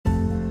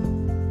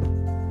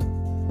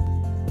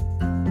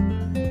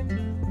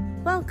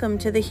Welcome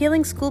to the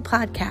Healing School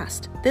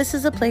Podcast. This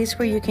is a place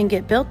where you can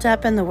get built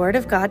up in the Word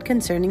of God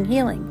concerning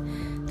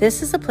healing.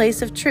 This is a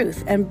place of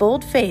truth and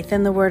bold faith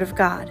in the Word of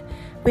God.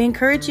 We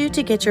encourage you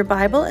to get your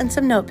Bible and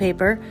some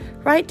notepaper,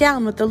 write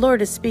down what the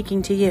Lord is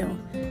speaking to you.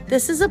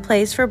 This is a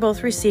place for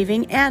both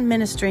receiving and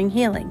ministering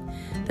healing.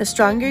 The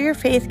stronger your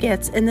faith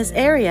gets in this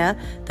area,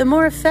 the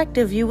more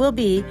effective you will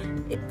be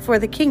for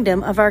the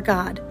kingdom of our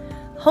God.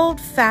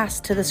 Hold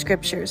fast to the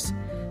Scriptures.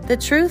 The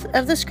truth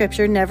of the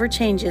Scripture never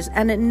changes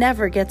and it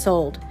never gets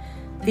old.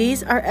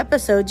 These are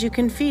episodes you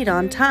can feed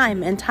on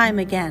time and time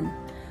again.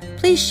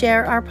 Please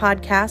share our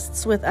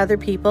podcasts with other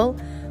people.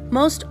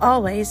 Most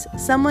always,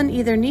 someone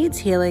either needs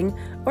healing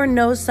or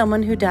knows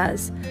someone who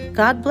does.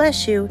 God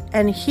bless you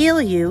and heal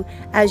you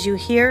as you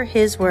hear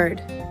His Word.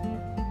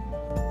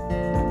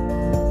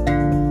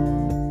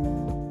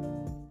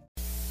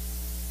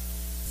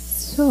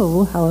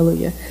 So,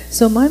 hallelujah.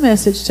 So my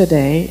message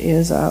today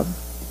is,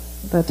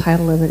 the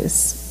title of it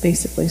is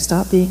basically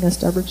Stop Being a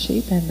Stubborn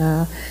Sheep and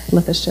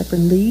Let the Shepherd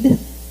Lead.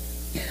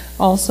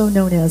 Also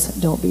known as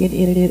Don't Be an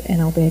Idiot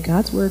and Obey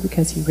God's Word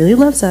because He really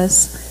loves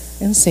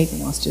us and Satan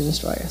wants to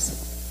destroy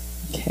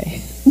us.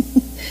 Okay.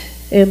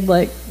 And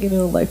like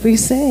we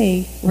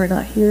say, we're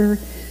not here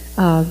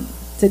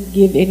to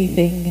give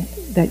anything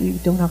that you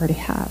don't already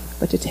have,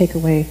 but to take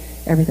away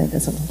everything that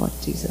doesn't look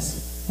like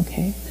Jesus.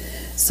 Okay?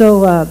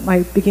 So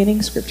my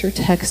beginning scripture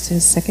text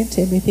is 2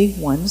 Timothy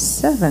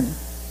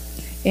 1:7.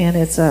 And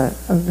it's a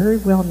very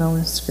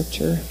well-known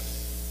scripture,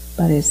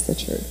 but it's the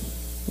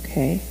truth.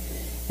 Okay?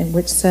 And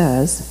which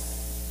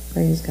says,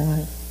 praise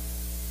God,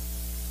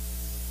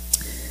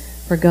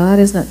 for God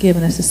has not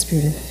given us a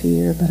spirit of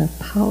fear, but of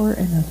power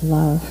and of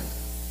love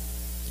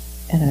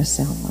and a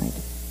sound mind.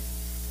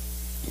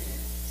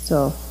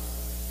 So,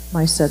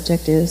 my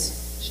subject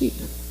is sheep.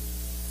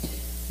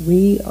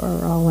 We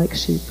are all like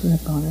sheep who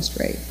have gone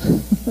astray.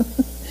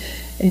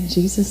 And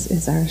Jesus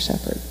is our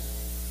shepherd.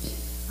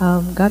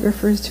 God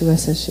refers to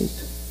us as sheep.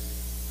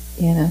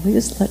 And we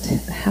just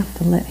have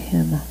to let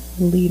Him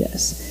lead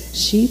us.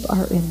 Sheep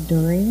are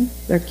enduring.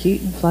 They're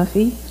cute and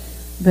fluffy,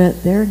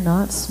 but they're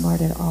not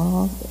smart at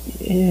all.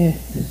 They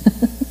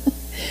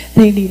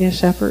need a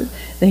shepherd.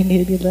 They need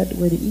to be led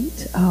where to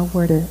eat,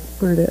 where to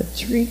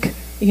drink.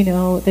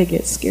 They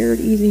get scared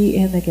easy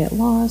and they get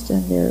lost,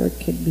 and there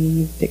can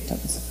be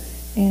victims.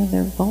 And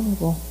they're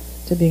vulnerable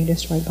to being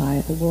destroyed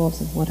by the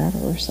wolves and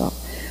whatever.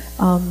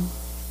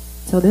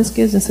 So this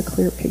gives us a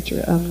clear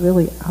picture of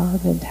really our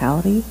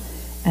mentality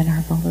and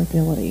our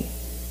vulnerability.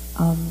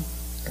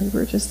 Because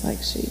we're just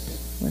like sheep.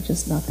 We're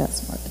just not that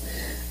smart.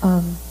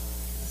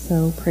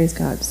 So praise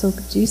God. So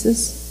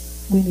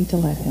Jesus, we need to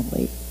let Him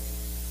lead.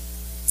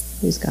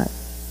 Praise God.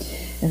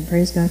 And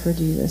praise God for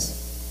Jesus.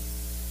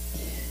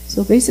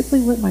 So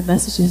basically what my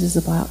message is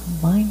about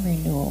mind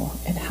renewal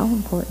and how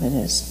important it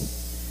is.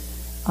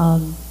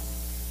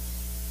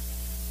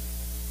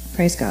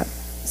 Praise God.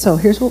 So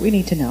here's what we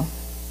need to know.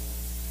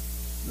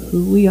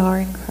 Who we are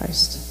in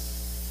Christ,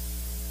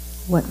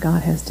 what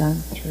God has done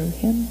through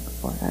Him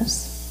for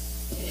us,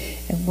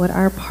 and what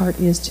our part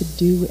is to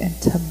do and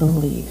to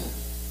believe.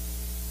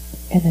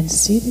 And then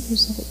see the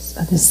results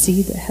of the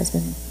seed that has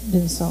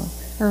been sown.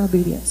 Our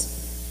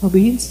obedience.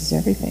 Obedience is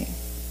everything.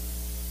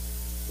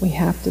 We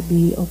have to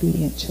be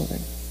obedient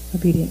children,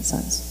 obedient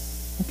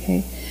sons.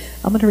 Okay?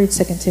 I'm going to read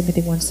 2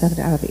 Timothy 1:7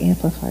 out of the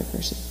Amplified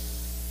Version.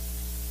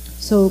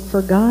 So,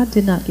 for God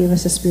did not give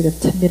us a spirit of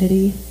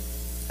timidity,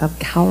 of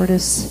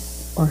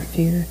cowardice or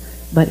fear,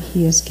 but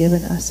He has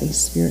given us a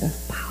spirit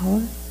of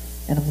power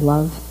and of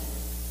love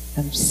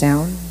and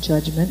sound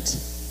judgment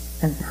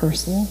and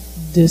personal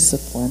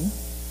discipline.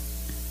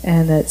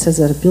 And it says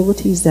that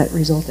abilities that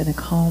result in a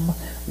calm,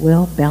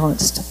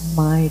 well-balanced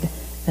mind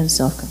and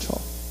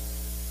self-control.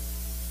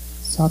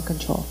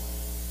 Self-control.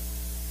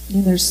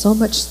 There's so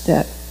much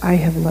that I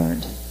have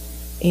learned,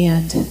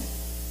 and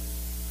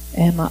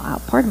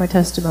part of my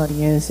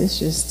testimony is it's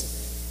just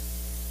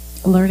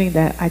learning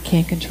that I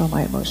can't control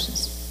my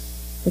emotions.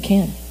 We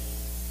can.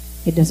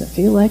 It doesn't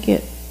feel like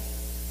it,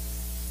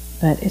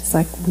 but it's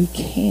like we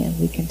can.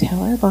 We can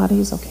tell our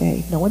bodies,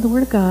 okay, knowing the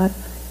Word of God,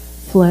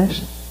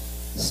 flesh,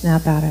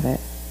 snap out of it.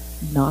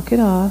 Knock it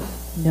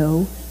off.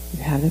 Know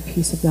you have the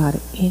peace of God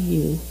in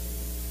you.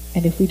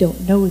 And if we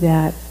don't know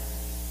that,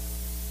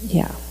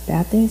 yeah,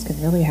 bad things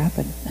can really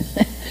happen.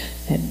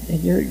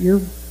 and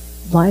your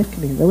life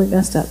can be really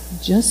messed up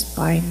just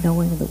by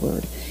knowing the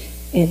Word.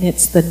 And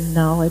it's the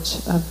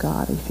knowledge of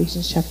God.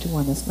 Ephesians chapter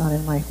 1, that's not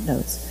in my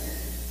notes.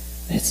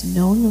 It's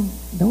knowing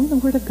the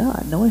Word of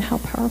God, knowing how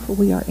powerful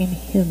we are in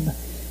Him.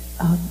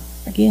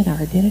 Again, our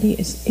identity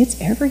it's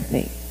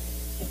everything.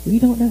 If we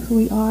don't know who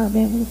we are,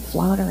 man, we're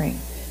floundering.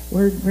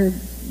 We're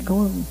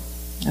going,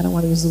 I don't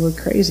want to use the word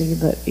crazy,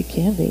 but it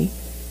can be.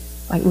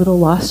 Like little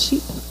lost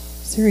sheep.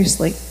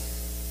 Seriously.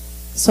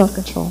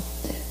 Self-control.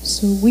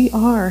 So we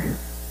are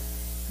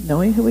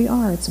knowing who we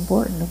are. It's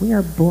important. We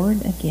are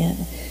born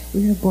again.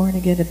 We are born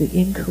again of the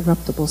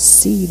incorruptible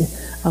seed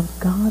of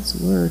God's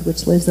Word,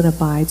 which lives and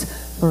abides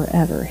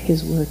forever.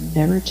 His Word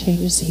never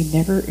changes. It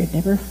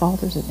never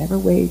falters. It never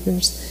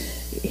wavers.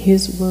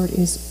 His Word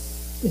is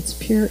it's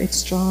pure, it's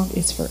strong,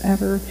 it's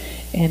forever,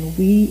 and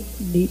we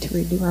need to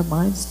renew our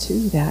minds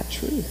to that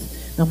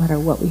truth. No matter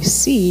what we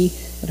see,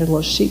 when a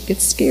little sheep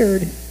gets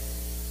scared,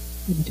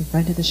 we need to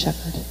run to the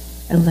shepherd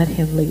and let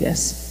him lead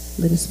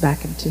us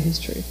back into his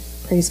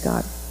truth. Praise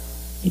God.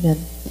 Amen.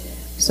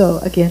 So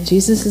again,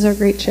 Jesus is our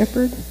great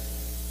shepherd.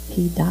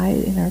 He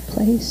died in our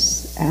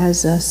place,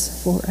 as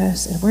us, for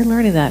us. And we're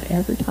learning that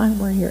every time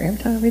we're here. Every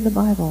time we read the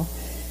Bible,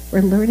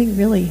 we're learning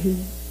really who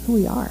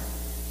we are.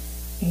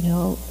 You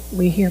know,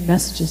 we hear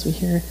messages. We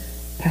hear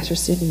Pastor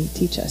Cindy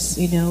teach us,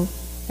 you know,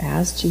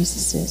 as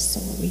Jesus is, so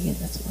are we in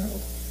this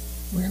world.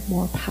 We're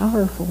more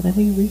powerful than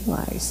we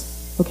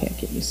realize. Okay, I'm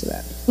getting used to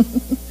that.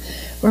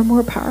 We're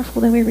more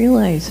powerful than we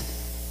realize.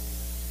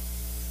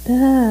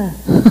 Duh.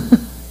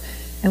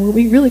 And when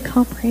we really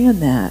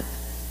comprehend that,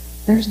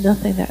 there's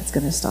nothing that's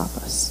going to stop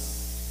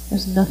us.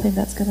 There's nothing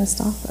that's going to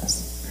stop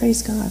us.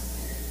 Praise God.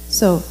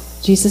 So,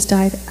 Jesus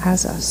died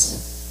as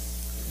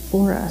us,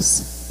 for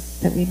us,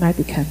 that we might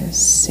become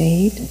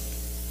saved,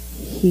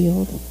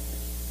 healed,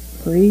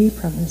 free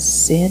from the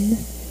sin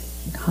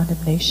and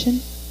condemnation,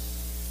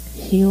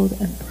 healed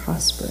and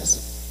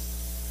prosperous.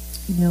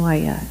 You know,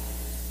 I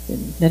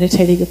been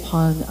meditating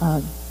upon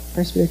 1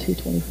 Peter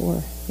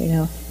 2:24. You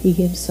know, he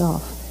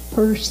himself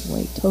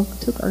personally took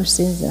our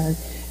sins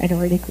and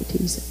our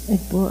iniquities and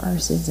bore our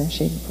sins and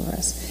shame for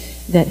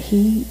us, that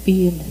he,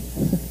 being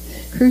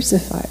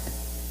crucified,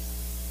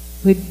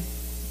 would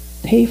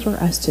pay for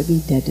us to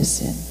be dead to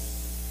sin,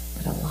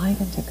 but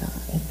alive unto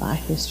God, and by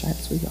his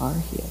stripes we are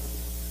healed.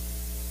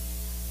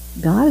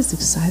 God is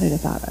excited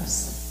about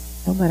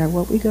us. No matter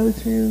what we go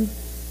through,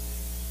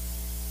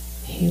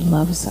 he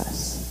loves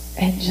us.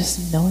 And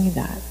just knowing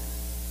that,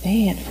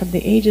 man, from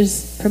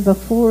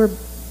before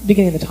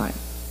beginning of the time,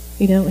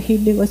 you know, he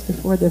knew us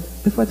before the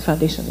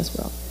foundation of this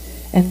world.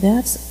 And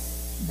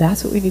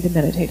that's what we need to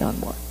meditate on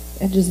more.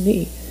 And just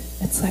me.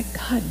 It's like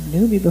God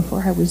knew me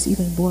before I was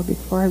even born,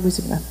 before I was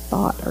even a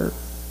thought, or,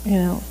 you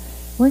know,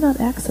 we're not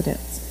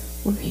accidents.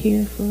 We're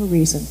here for a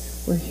reason.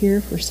 We're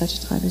here for such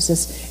a time as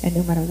this. And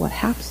no matter what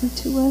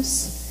happens to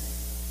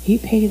us, he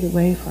paid the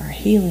way for our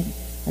healing,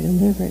 our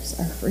deliverance,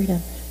 our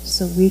freedom,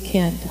 so we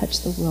can touch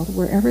the world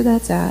wherever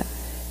that's at.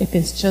 If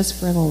it's just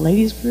for the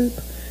ladies group,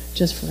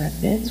 just for a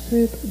men's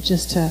group,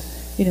 just to,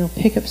 you know,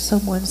 pick up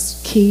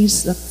someone's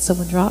keys that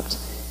someone dropped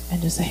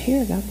and just say,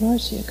 here, God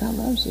loves you, God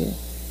loves you.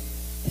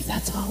 If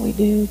that's all we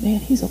do, man,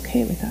 he's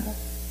okay with that.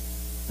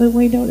 But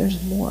we know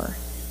there's more.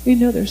 We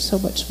know there's so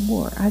much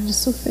more. I'm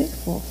just so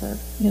thankful for,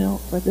 you know,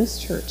 for this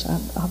church.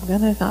 I'm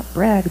going to not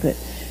brag, but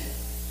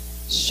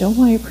show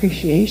my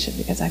appreciation,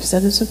 because I've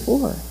said this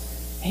before.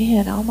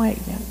 And all my,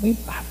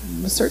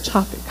 church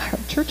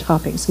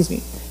hopping,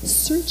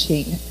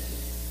 searching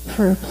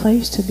for a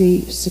place to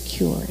be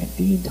secure and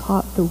being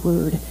taught the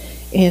word.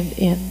 And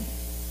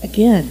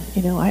again,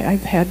 you know,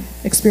 I've had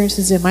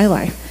experiences in my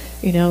life,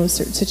 you know,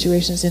 certain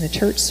situations in a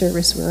church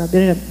service where I've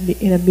been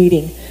in a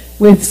meeting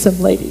with some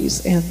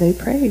ladies, and they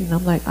prayed, and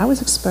I'm like, I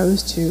was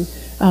exposed to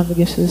the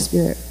gifts of the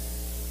Spirit.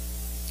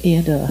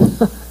 And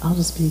I'll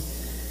just be,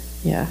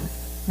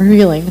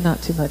 revealing,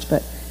 not too much,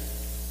 but,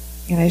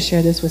 and I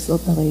shared this with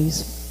the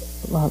ladies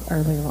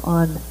earlier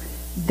on,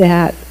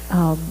 that,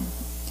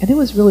 and it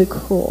was really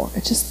cool.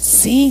 It's just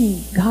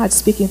seeing God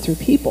speaking through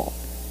people,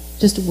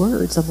 just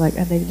words. I'm like,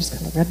 and they just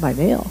kind of read my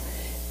mail.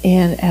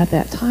 And at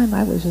that time,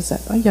 I was just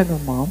a younger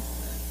mom.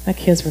 My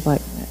kids were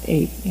like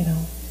 8, you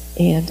know,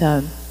 and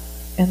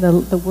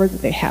the word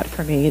that they had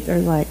for me, they're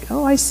like,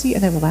 oh, I see,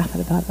 and they were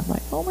laughing about it. I'm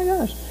like, oh my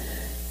gosh,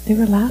 they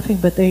were laughing,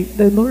 but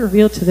the Lord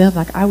revealed to them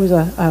like I was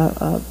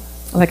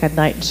like a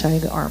knight in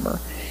shining armor,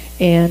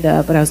 and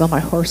but I was on my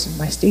horse and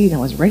my steed, and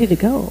I was ready to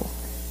go,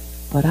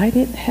 but I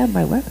didn't have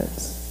my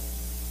weapons.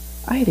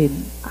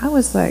 I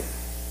was like,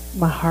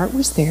 my heart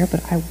was there,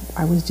 but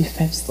I was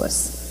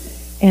defenseless.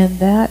 And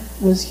that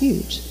was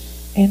huge.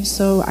 And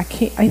so I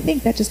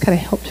think that just kind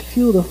of helped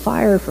fuel the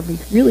fire for me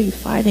really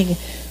finding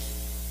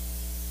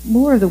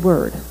more of the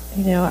word.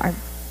 You know,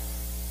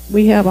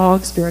 we have all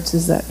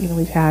experiences that, you know,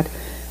 we've had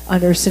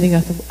sitting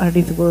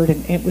underneath the word,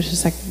 and it was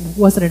just like,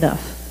 wasn't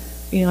enough.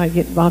 You know, I'd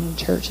get involved in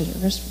church, and it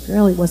just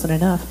really wasn't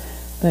enough,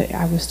 but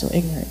I was still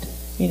ignorant,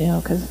 you know,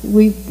 because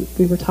we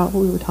were taught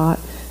what we were taught,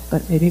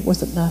 but maybe it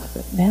wasn't enough.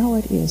 But now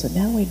it is, and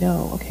now we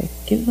know, okay,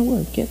 get in the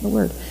word, get in the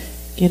word,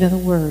 get in the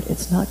word.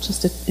 It's not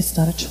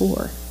a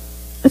chore.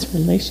 It's a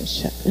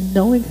relationship, and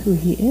knowing who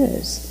he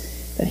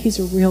is, that he's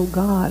a real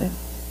God, and,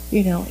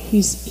 you know,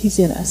 he's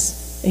in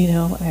us, you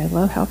know. And I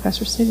love how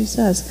Pastor Cindy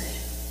says,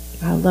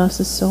 God loves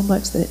us so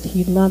much that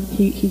he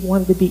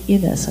wanted to be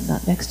in us and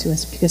not next to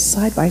us, because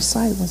side by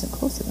side wasn't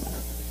close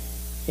enough.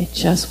 It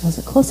just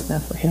wasn't close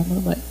enough for him. And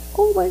I'm like,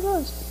 oh my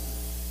gosh,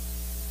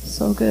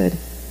 so good.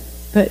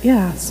 But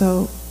yeah,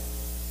 so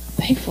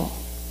thankful,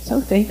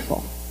 so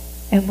thankful.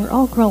 And we're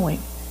all growing.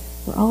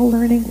 We're all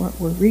learning.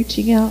 We're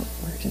reaching out.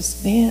 We're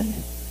just, man,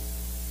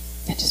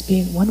 and just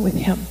being one with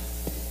him.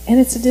 And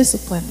it's a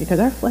discipline, because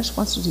our flesh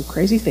wants to do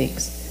crazy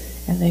things.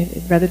 And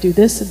they'd rather do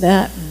this and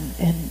that,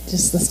 and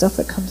just the stuff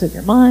that comes in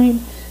your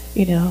mind,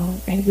 you know.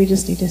 And we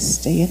just need to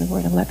stay in the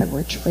word and let the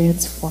word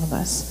transform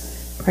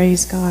us.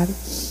 Praise God.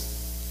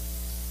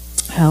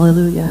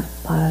 Hallelujah.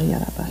 I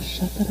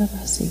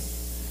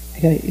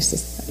gotta use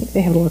this. I think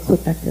they have a little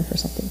clip back there for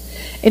something.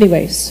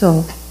 Anyway,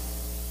 so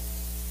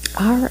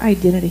our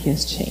identity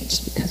has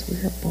changed because we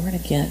are born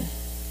again.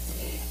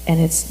 And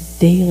it's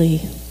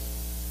daily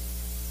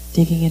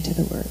digging into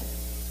the Word.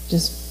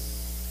 Just,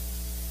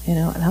 and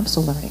I'm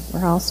still learning.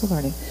 We're all still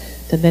learning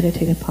to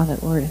meditate upon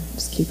that Word and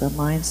just keep our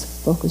minds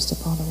focused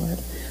upon the Word.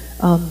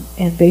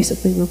 And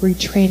basically, we're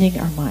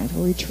retraining our mind.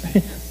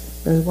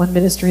 There's one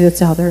ministry that's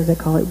out there, they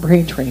call it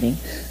brain training.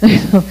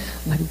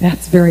 Like,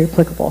 that's very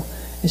applicable.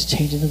 It's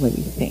changing the way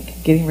we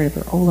think, getting rid of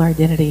our old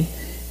identity,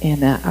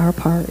 and our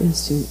part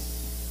is to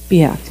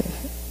be active.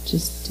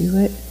 Just do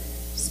it.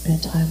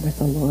 Spend time with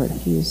the Lord.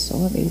 He is so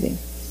amazing.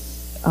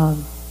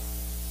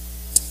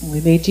 When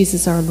we made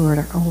Jesus our Lord,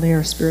 only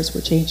our spirits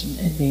were changed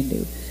and made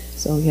new.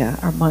 So yeah,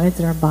 our minds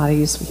and our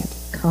bodies, we have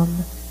to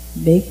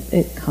make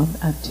it come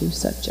unto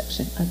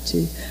subjection,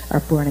 unto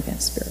our born again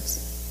spirits.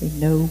 We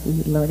know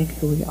we're learning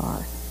who we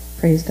are.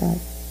 Praise God.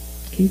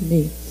 Keep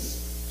me.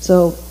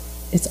 So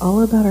it's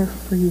all about our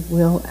free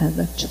will and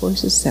the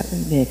choices that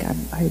we make.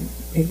 I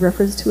made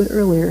reference to it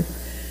earlier,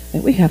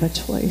 that we have a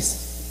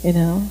choice,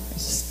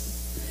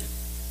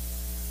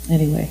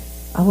 Anyway,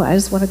 I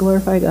just want to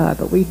glorify God,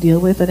 but we deal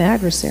with an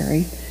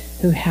adversary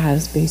who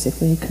has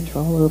basically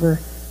control over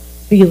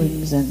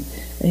feelings and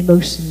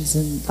emotions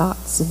and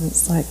thoughts, and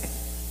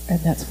and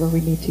that's where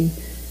we need to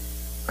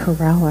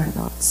corral our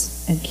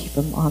thoughts and keep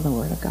them on the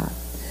Word of God.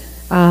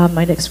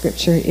 My next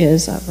scripture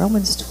is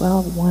Romans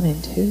 12, 1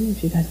 and 2,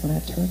 if you guys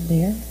want to turn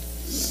there.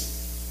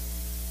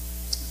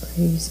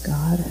 Praise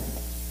God.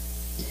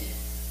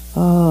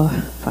 Oh,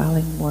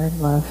 falling more in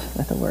love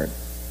with the Word.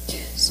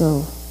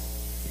 So,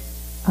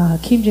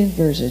 King James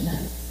Version,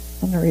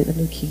 I'm going to read the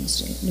New King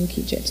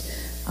James,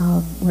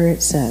 where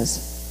it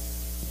says,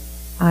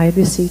 I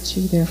beseech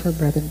you, therefore,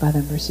 brethren, by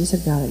the mercies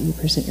of God, that you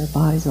present your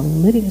bodies a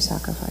living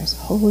sacrifice,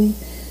 holy,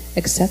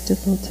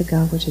 acceptable to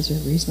God, which is your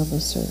reasonable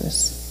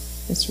service.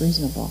 It's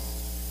reasonable.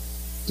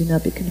 Do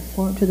not be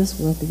conformed to this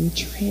world, but be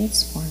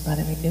transformed by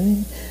the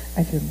renewing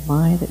of your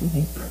mind, that you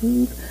may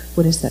prove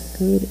what is that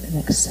good and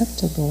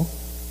acceptable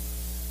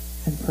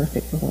and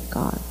perfect will of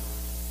God.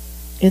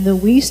 In the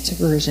Weast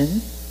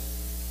version,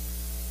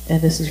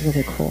 and this is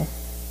really cool.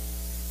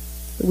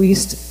 The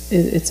Weast,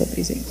 it's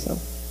amazing. So,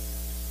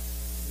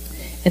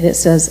 and it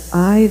says,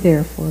 I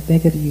therefore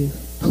beg of you,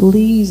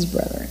 please,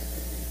 brethren,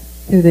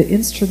 through the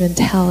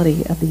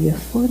instrumentality of the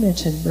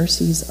aforementioned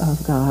mercies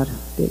of God,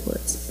 big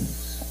words,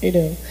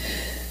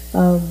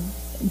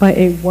 by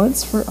a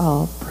once for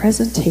all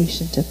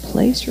presentation, to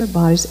place your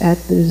bodies at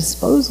the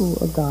disposal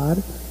of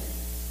God,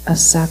 a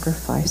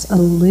sacrifice, a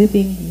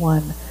living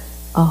one,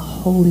 a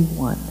holy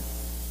one,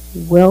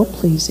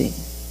 well-pleasing,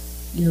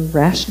 your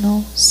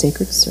rational,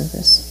 sacred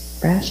service,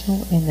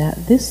 rational in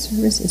that this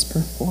service is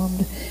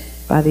performed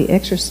by the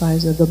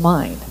exercise of the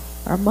mind.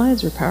 Our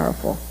minds are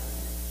powerful.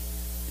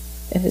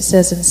 And it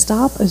says, and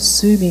stop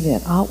assuming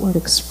an outward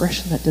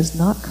expression that does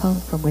not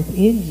come from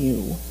within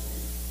you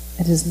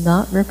and is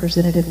not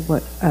representative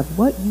of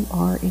what you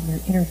are in your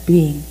inner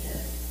being,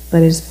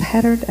 but is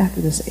patterned after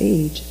this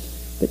age.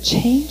 But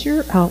change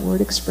your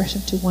outward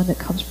expression to one that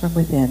comes from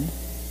within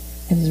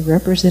and is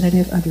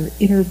representative of your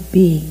inner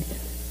being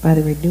by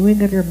the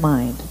renewing of your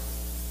mind,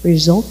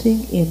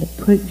 resulting in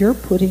your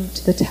putting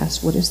to the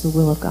test what is the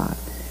will of God,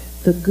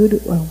 the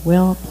good and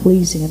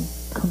well-pleasing and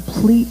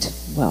complete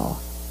will.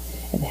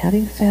 And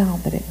having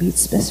found that it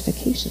meets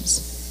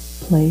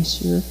specifications,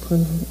 place your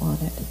approval on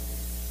it.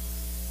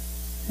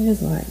 It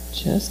is like,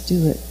 just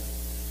do it.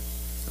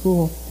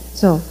 Cool.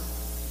 So,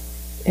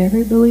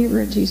 every believer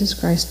in Jesus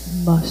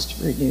Christ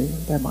must renew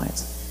their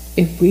minds.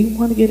 If we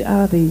want to get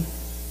out of the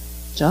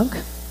junk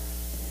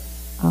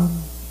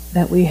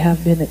that we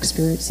have been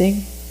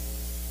experiencing,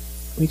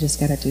 we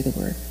just got to do the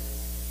Word.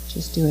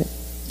 Just do it.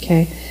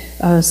 Okay?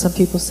 Some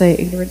people say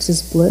ignorance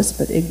is bliss,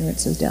 but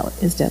ignorance is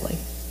deadly.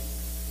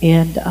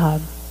 And,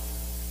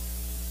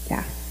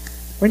 yeah,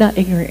 we're not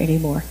ignorant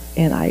anymore.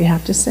 And I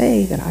have to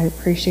say that I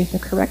appreciate the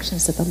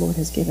corrections that the Lord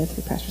has given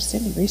through Pastor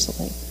Cindy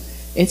recently.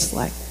 It's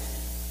like,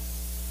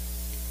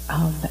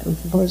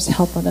 the Lord's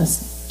helping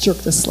us jerk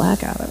the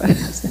slack out of it.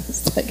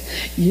 It's like,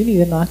 you need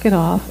to knock it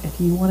off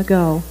if you want to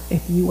go,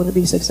 if you want to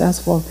be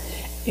successful,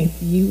 if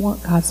you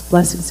want God's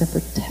blessings and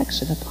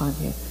protection upon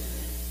you.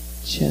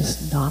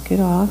 Just knock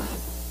it off,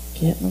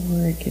 get in the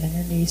Word, get on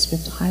your knees,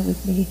 spend time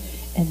with me,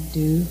 and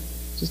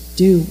just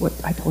do what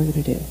I told you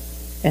to do.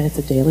 And it's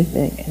a daily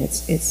thing, and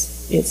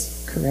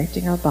it's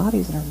correcting our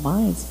bodies and our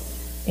minds,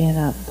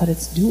 and but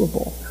it's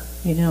doable.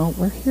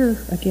 We're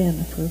here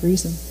again for a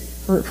reason,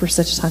 for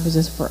such a time as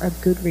this, for a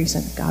good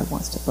reason. God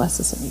wants to bless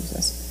us and use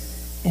us,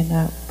 and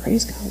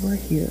praise God, we're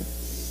here.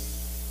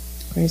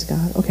 Praise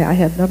God. Okay, I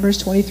have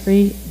Numbers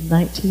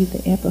 23:19,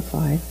 the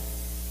Amplified.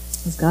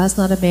 As God's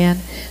not a man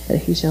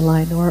that he shall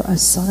lie, nor a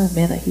son of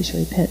man that he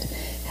shall repent.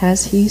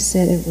 Has he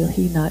said, and will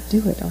he not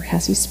do it? Or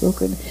has he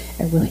spoken,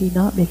 and will he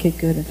not make it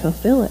good and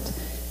fulfill it?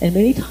 And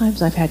many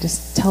times I've had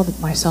to tell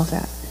myself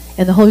that.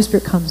 And the Holy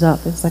Spirit comes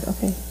up, and it's like,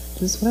 okay,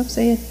 this is what I'm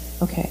saying?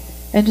 Okay.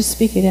 and just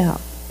speak it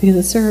out.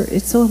 Because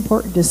it's so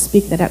important to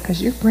speak that out,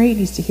 because your brain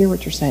needs to hear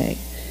what you're saying.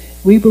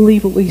 We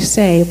believe what we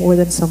say more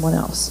than someone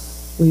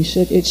else.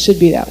 It should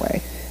be that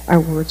way.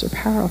 Our words are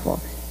powerful.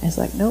 And it's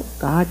like, nope,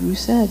 God, you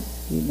said,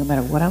 no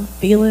matter what I'm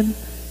feeling,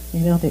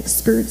 the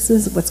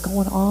experiences of what's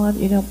going on,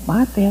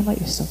 my family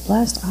is so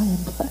blessed. I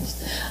am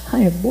blessed. I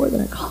am more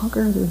than a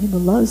conqueror through him who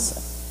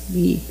loves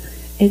me.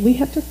 And we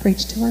have to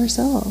preach to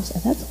ourselves,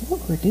 and that's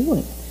what we're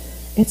doing.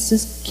 It's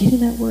just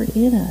getting that word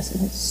in us,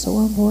 and it's so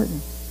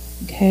important.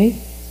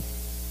 Okay?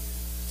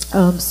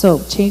 So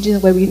changing the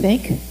way we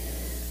think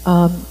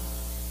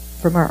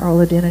from our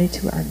old identity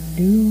to our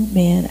new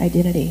man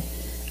identity.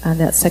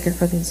 That's 2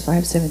 Corinthians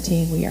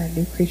 5:17. We are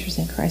new creatures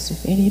in Christ.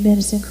 If any man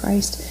is in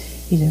Christ,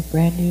 he's a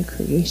brand new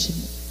creation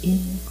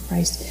in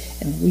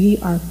Christ. And we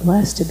are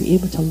blessed to be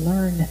able to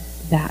learn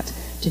that,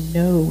 to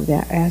know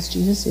that as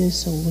Jesus is,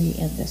 so we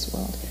in this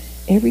world.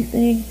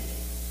 Everything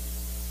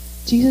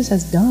Jesus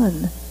has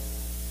done,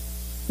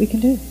 we can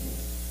do.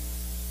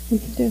 We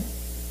can do.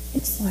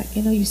 It's like,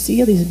 you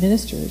see all these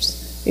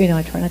ministers,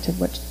 I try not to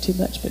watch too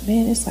much, but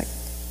man, it's like,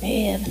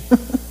 man,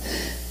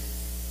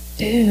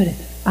 dude.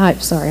 I'm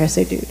sorry, I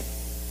say dude.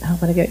 I'm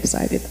going to get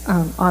excited.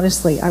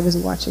 Honestly, I was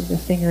watching The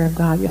Finger of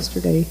God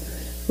yesterday.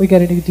 We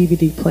got a new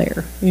DVD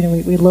player.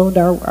 We loaned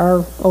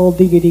our old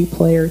DVD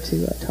player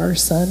to our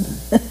son.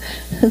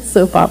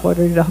 So Bob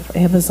ordered it off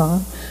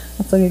Amazon.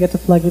 So I got to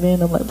plug it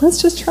in. I'm like,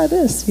 let's just try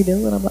this,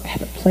 And I'm like, I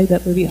haven't played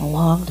that movie in a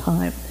long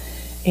time.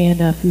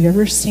 And if you've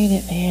ever seen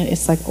it, man,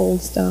 it's like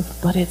old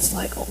stuff, but it's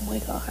like, oh my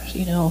gosh,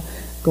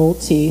 gold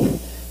teeth,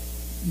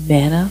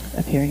 manna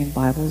appearing in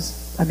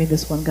Bibles. I mean,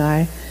 this one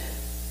guy,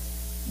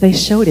 they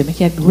showed him,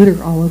 he had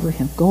glitter all over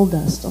him, gold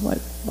dust. I'm like,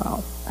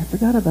 wow, I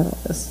forgot about all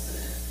this.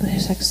 But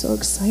it's like so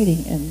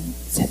exciting. And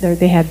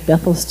they had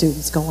Bethel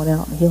students going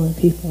out and healing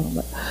people. And I'm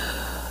like,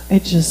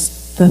 it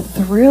just, the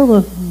thrill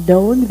of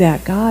knowing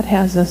that God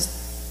has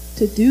us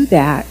to do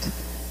that.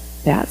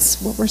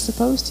 That's what we're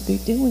supposed to be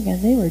doing,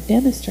 and they were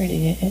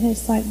demonstrating it, and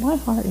it's like my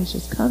heart is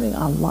just coming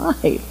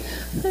alive.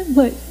 I'm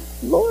like,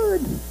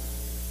 Lord.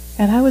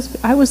 And I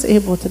was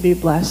able to be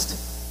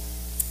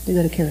blessed to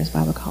go to Charis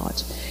Bible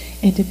College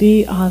and to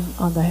be on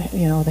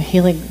the the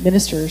healing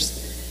ministers,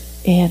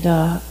 and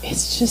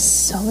it's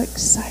just so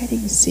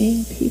exciting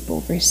seeing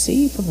people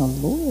receive from the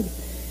Lord.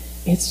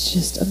 It's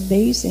just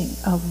amazing.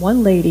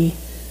 One lady,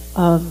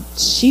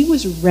 she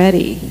was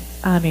ready.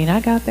 I mean,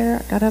 I got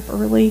up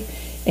early.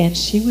 And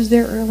she was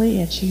there early,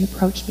 and she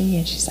approached me,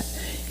 and she said,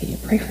 can you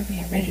pray for me?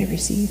 I'm ready to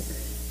receive.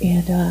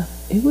 And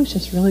it was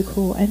just really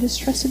cool, and just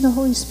trusting the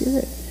Holy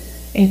Spirit.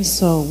 And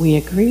so we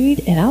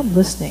agreed, and I'm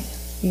listening,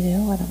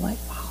 and I'm like,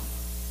 wow,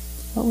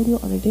 what would you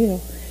want me to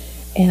do?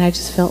 And I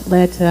just felt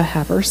led to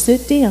have her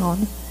sit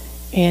down,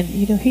 and,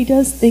 he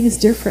does things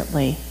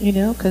differently,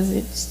 because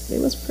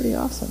it was pretty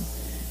awesome.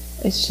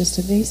 It's just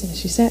amazing.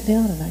 She sat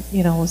down, and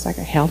I, was like,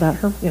 I held out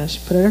her, she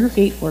put it at her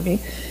feet for me.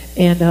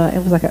 And it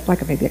was like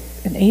maybe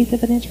an eighth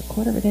of an inch or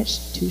quarter of an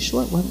inch too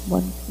short,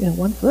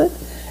 one foot,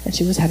 and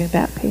she was having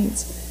back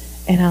pains.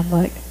 And I'm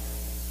like,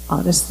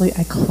 honestly,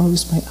 I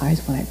closed my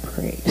eyes when I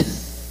prayed,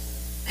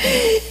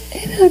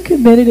 and I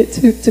committed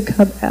it to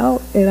come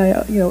out, and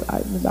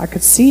I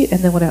could see it,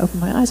 and then when I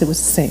opened my eyes, it was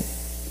the same.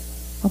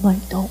 I'm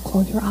like, don't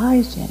close your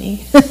eyes,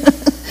 Jenny.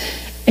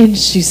 And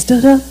she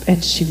stood up,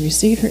 and she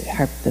received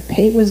the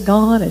pain was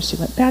gone, and she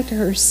went back to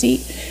her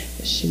seat.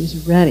 She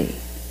was ready.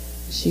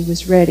 She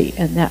was ready,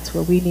 and that's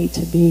where we need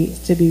to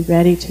be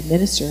ready to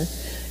minister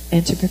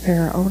and to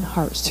prepare our own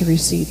hearts to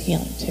receive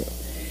healing too.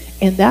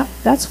 And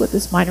that's what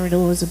this mind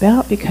renewal is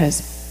about,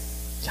 because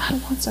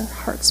God wants our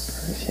hearts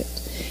perfect.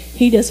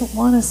 He doesn't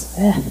want us,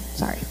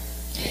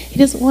 He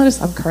doesn't want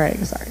us, I'm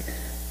crying, sorry.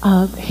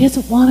 He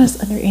doesn't want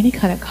us under any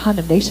kind of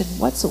condemnation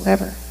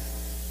whatsoever.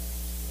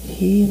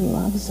 He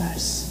loves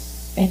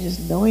us. And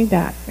just knowing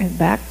that, and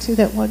back to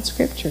that one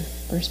scripture,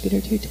 1 Peter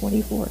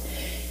 2:24,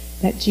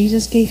 that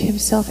Jesus gave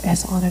himself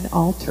as on an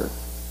altar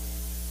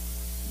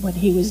when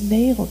he was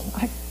nailed.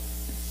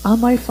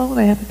 On my phone,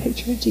 I have a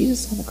picture of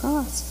Jesus on the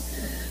cross.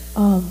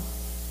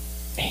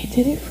 He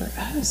did it for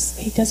us.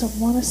 He doesn't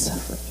want us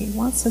suffering. He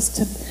wants us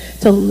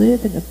to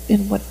live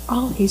in what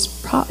all he's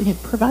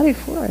provided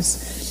for us.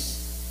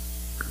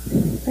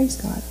 Praise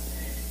God.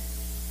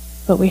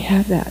 But we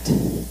have that,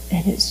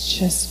 and it's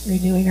just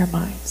renewing our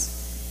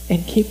minds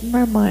and keeping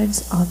our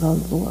minds on the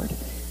Lord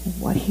and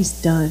what he's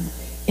done,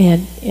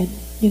 and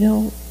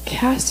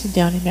casting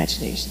down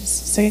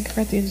imaginations. 2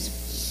 Corinthians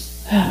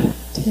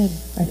 10,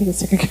 I think it's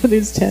 2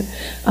 Corinthians 10,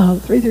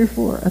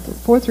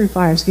 4 through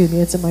 5, excuse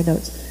me, it's in my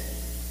notes.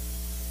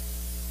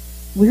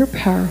 We're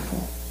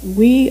powerful.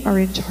 We are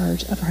in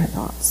charge of our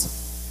thoughts.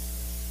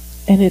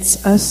 And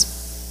it's us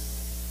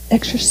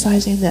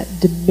exercising that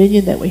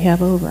dominion that we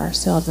have over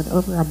ourselves and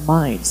over our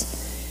minds.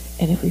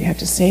 And if we have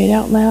to say it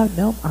out loud,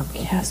 no, I'm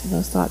casting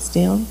those thoughts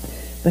down.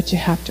 But you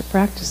have to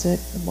practice it.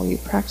 The more you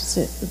practice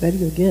it, the better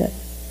you'll get.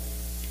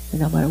 And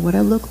no matter what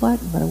I look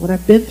like, no matter what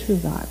I've been through,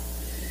 God,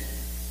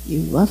 you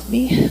love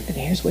me, and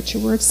here's what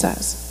your word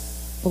says.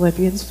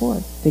 Philippians 4,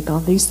 think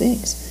on these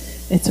things.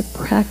 It's a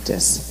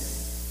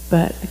practice.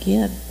 But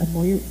again, the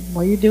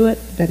more you do it,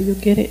 the better you'll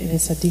get it, and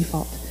it's a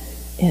default.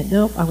 And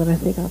nope, I'm going to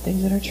think on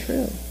things that are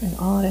true and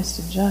honest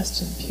and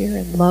just and pure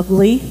and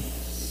lovely.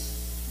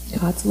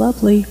 God's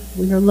lovely.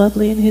 We are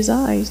lovely in His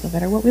eyes, no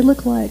matter what we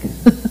look like,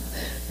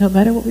 no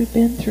matter what we've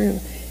been through.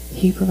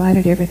 He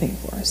provided everything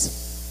for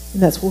us.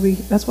 And that's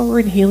why we're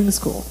in healing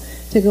school,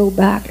 to go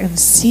back and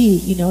see,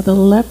 the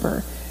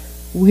leper.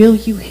 Will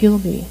you heal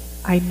me?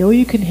 I know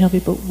you can heal me,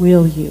 but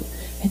will you?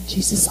 And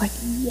Jesus is like,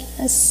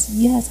 yes,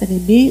 yes. And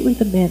immediately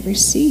the man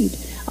received.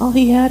 All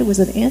he had was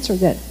an answer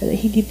that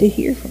he needed to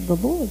hear from the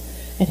Lord.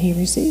 And he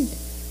received.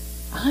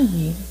 I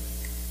mean,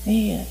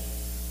 man.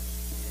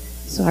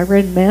 So I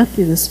read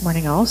Matthew this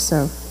morning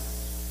also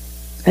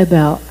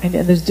about, and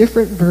there's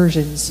different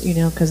versions,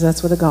 because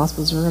that's what the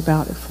Gospels are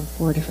about from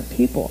 4 different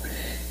people.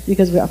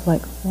 Because I'm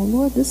like, well,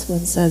 Lord, this one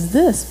says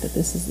this, but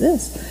this is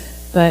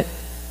this. But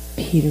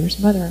Peter's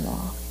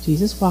mother-in-law,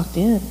 Jesus walked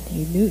in.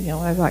 He knew,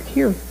 I was like,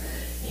 here,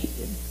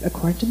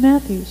 according to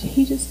Matthew,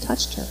 he just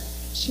touched her.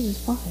 She was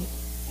fine.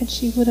 And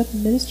she would have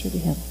ministered to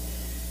him.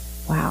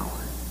 Wow.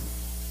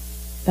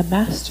 The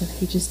Master,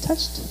 he just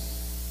touched him.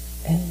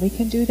 And we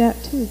can do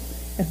that too.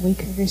 And we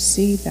can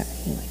receive that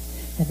healing.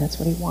 And that's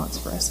what he wants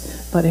for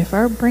us. But if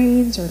our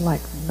brains are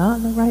like not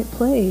in the right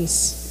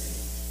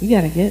place, we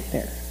got to get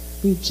there.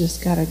 We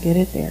just got to get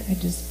it there and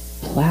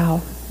just plow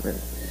through.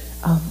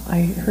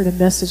 I heard a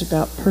message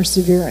about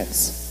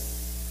perseverance.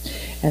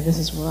 And this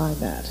is where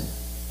I'm at.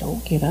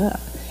 Don't give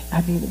up.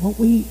 I mean,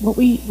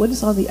 what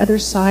is on the other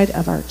side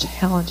of our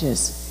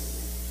challenges?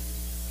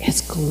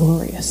 It's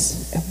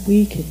glorious. And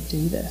we can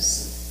do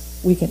this.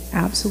 We can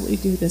absolutely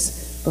do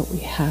this, but we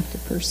have to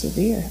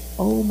persevere.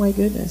 Oh my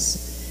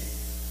goodness.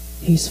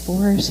 He's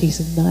for us.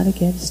 He's not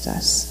against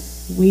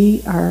us.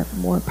 We are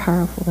more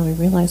powerful than we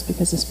realize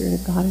because the Spirit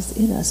of God is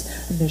in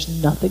us, and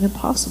there's nothing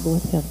impossible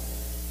with Him.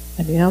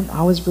 I mean,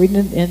 I was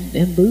reading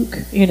in Luke,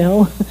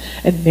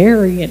 and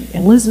Mary and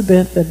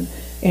Elizabeth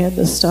and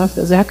the stuff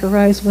that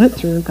Zacharias went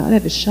through. God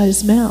had to shut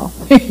his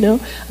mouth. I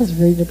was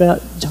reading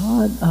about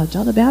John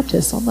the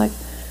Baptist. I'm like,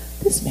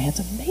 this man's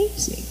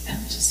amazing. And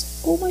I'm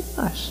just, oh my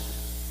gosh.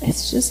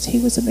 It's just, he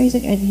was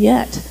amazing. And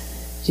yet,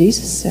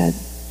 Jesus said,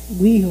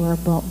 we who are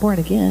born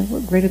again,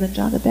 we're greater than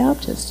John the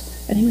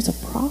Baptist. And he was a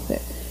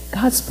prophet.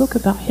 God spoke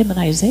about him in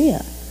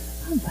Isaiah.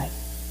 I'm like,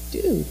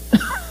 dude.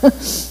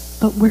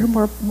 But we're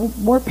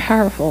more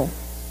powerful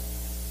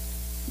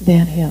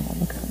than him. I'm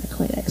looking for the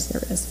Kleenex.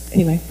 There it is.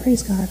 Anyway,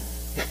 praise God.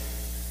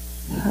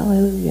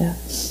 Hallelujah.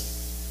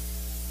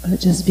 But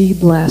just be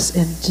blessed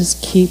and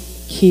just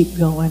keep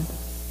going.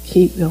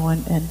 Keep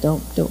going, and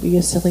don't be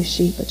a silly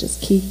sheep, but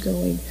just keep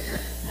going.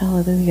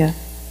 Hallelujah.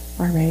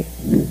 All right.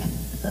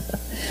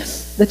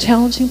 The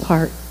challenging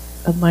part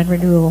of mind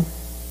renewal,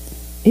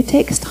 it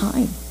takes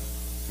time.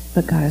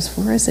 But God is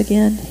for us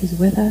again. He's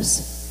with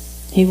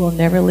us. He will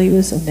never leave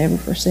us and never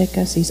forsake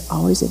us. He's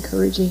always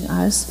encouraging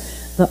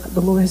us.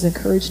 The Lord has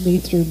encouraged me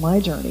through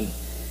my journey.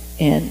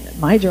 And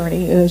my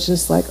journey is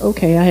just like,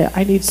 okay,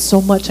 I need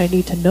so much I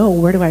need to know.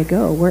 Where do I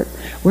go?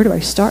 Where do I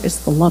start? Is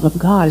it the love of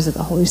God? Is it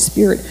the Holy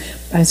Spirit?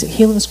 Is it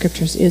healing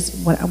scriptures?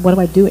 What am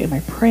I doing? Am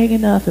I praying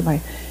enough?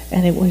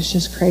 And it was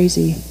just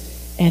crazy.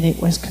 And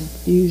it was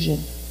confusion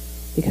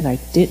because I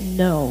didn't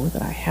know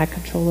that I had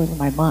control over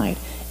my mind.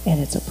 And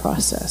it's a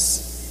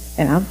process.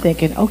 And I'm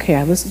thinking, okay,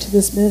 I listened to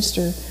this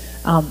minister.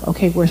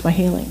 Okay, where's my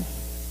healing?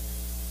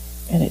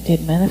 And it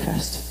didn't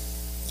manifest.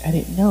 I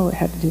didn't know it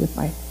had to do with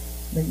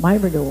my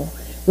renewal.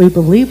 We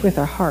believe with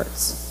our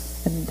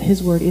hearts, and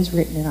His word is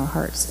written in our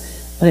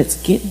hearts, but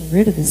it's getting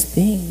rid of this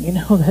thing,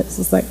 that's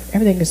just like,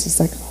 everything is just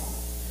like,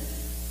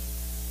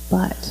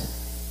 but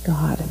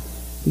God,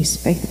 He's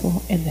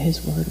faithful and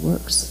His word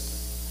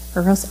works,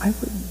 or else I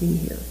wouldn't be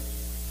here.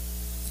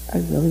 I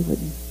really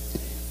wouldn't.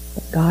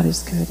 But God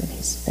is good and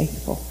He's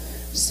faithful.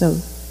 So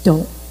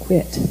don't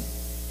quit.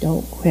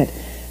 Don't quit.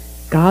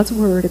 God's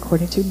word,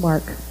 according to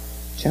Mark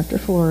chapter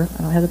 4,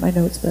 I don't have it in my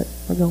notes, but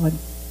we're going,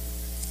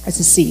 as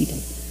a seed.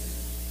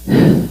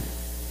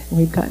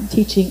 We've gotten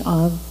teaching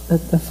on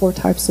the 4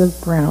 types of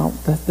ground,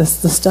 the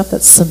stuff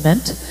that's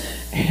cement,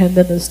 and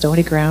then the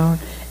stony ground,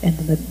 and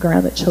then the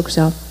ground that chokes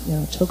out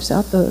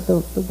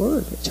the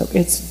word.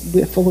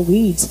 It's full of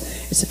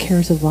weeds. It's the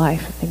cares of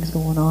life, things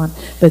going on.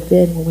 But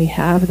then when we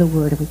have the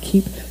word and we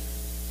keep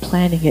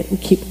planting it, we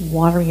keep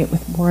watering it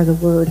with more of the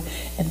word,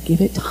 and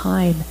give it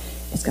time,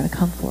 it's going to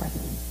come forth.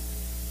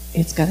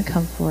 It's going to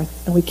come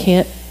forth, and we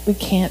can't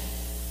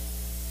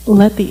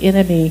let the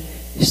enemy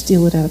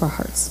steal it out of our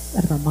hearts,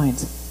 out of our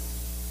minds.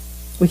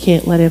 We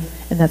can't let him,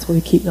 and that's why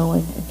we keep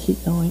going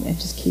and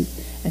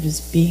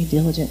just being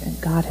diligent.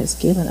 And God has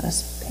given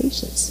us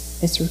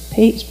patience. It's through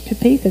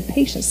faith and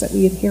patience that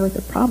we inherit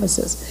the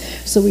promises.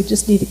 So we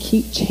just need to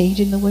keep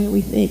changing the way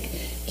we think.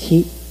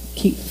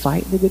 Keep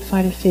fighting the good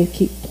fight of faith.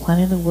 Keep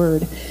planting the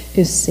word,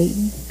 because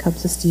Satan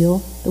comes to steal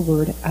the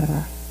word out of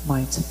our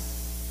minds.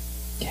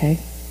 Okay?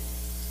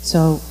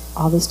 So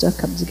all this stuff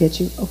comes to get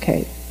you.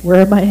 Okay,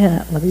 where am I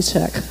at? Let me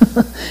check.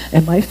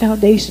 And my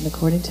foundation,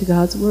 according to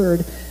God's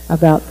word,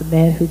 about the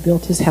man who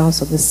built his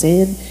house on the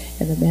sand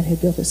and the man who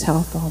built his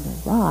house on the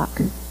rock,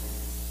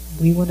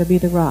 We want to be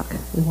the rock.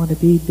 We want to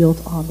be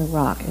built on the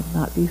rock and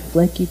not be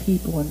flaky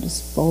people and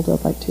just fold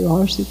up like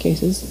 $2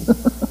 suitcases.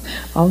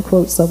 I'll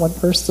quote someone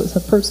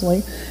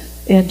personally,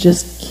 and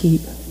just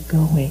keep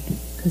going,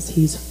 because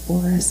he's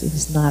for us and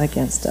he's not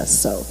against us.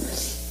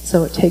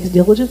 So it takes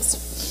diligence.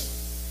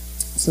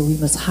 So we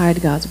must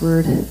hide God's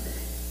word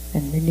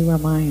and renew our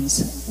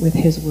minds with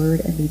his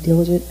word and be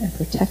diligent and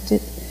protect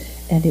it,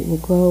 and it will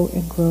grow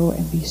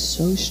and be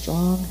so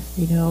strong,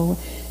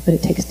 but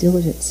it takes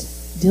diligence.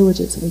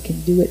 And we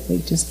can do it. We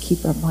just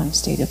keep our mind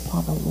stayed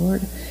upon the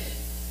Lord.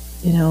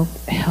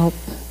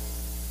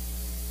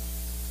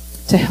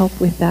 Help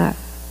with that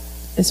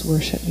is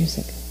worship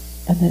music,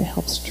 and that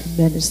helps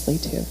tremendously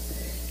too.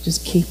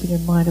 Just keeping your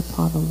mind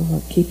upon the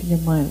Lord, keeping your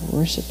mind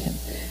worship him,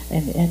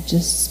 and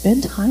just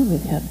spend time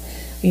with him,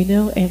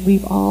 and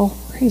we've all,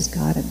 praise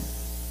God, and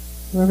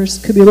whoever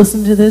could be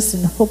listening to this,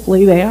 and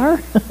hopefully they are,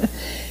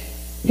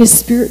 his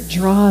Spirit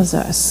draws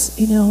us.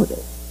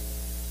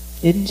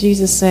 Didn't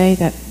Jesus say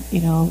that,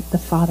 the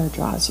Father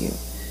draws you?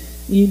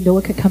 No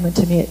one can come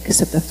into me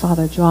except the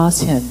Father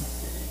draws him.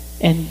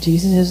 And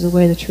Jesus is the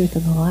way, the truth,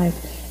 and the life.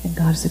 And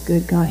God is a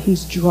good God.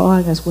 He's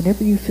drawing us.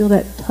 Whenever you feel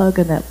that tug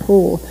and that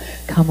pull,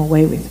 come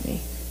away with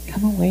me.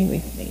 Come away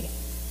with me.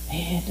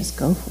 Man, just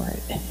go for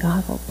it. And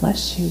God will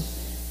bless you.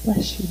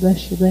 Bless you,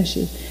 bless you, bless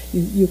you.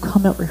 You'll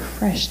come out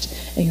refreshed,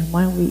 and your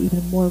mind will be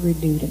even more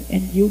renewed.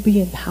 And you'll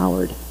be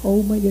empowered.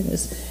 Oh my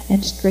goodness.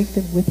 And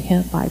strengthened with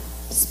him by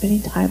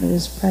spending time in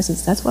his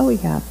presence. That's why we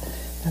have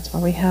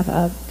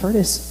a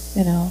furnace,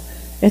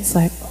 It's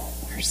like, oh,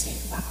 mercy,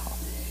 wow.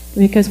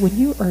 Because when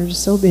you are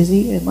so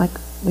busy, and like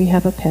we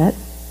have a pet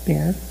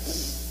bear,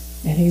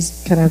 and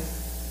he's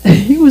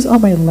he was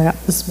on my lap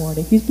this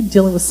morning. He's been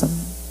dealing with some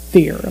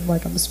fear.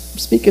 I'm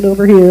speaking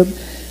over him,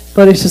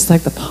 but it's just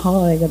like the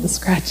pawing and the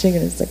scratching,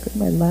 and it's like in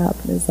my lap,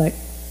 and it's like,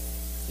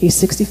 he's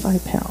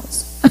 65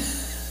 pounds.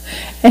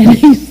 And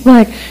he's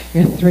like,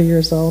 you're 3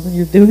 years old, and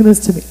you're doing this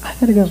to me. I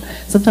gotta go.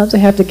 Sometimes I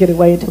have to get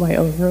away into my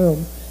own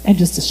room and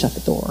just to shut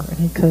the door. And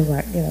he could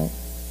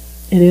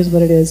it is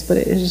what it is, but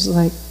it's just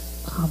like,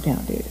 calm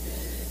down, dude.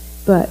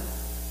 But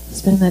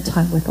spending that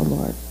time with the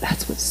Lord,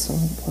 that's what's so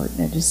important.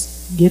 And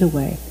just get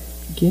away,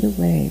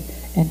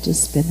 and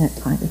just spend that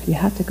time. If you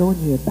have to go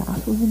into your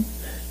bathroom,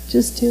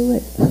 just do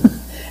it.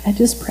 And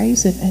just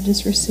praise him, and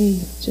just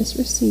receive,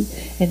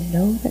 and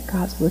know that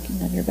God's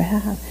working on your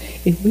behalf.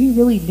 If we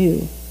really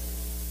knew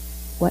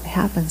what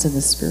happens in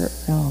the spirit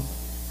realm,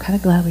 I'm kind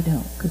of glad we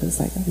don't, because it's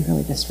like, that'd be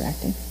really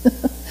distracting.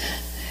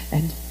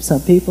 And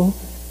some people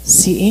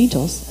see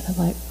angels, and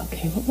I'm like,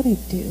 okay, what would I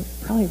do?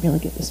 Probably really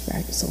get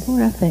distracted. So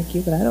Lord, I thank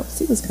you, but I don't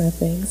see those kind of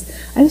things.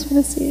 I just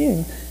want to see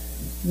you.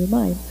 You're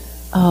mine.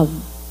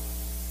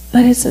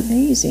 But it's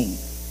amazing.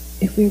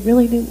 If we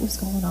really knew what was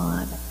going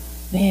on,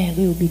 man,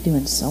 we would be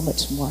doing so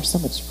much more, so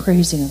much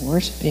praising and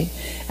worshiping,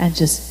 and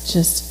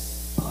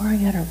just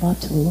pouring out our love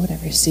to the Lord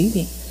and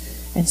receiving,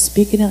 and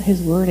speaking out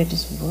his word, and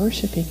just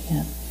worshiping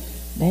him.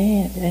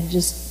 Man, and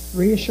just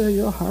reassure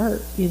your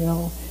heart,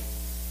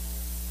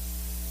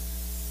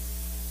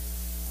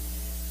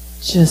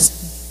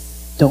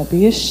 Just don't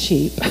be a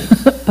sheep,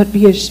 but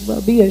be a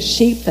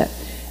sheep that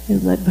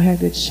is led by a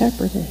good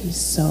shepherd, that he's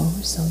so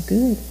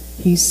good.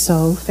 He's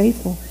so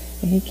faithful,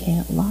 and he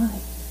can't lie.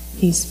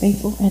 He's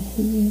faithful, and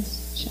he is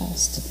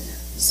just.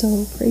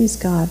 So praise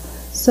God.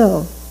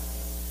 So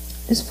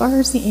as far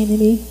as the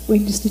enemy, we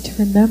just need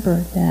to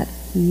remember that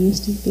he is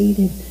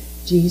defeated.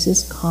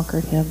 Jesus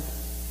conquered him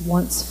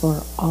once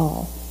for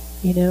all.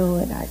 And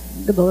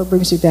the Lord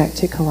brings you back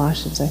to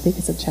Colossians. I think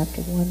it's in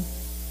chapter 1.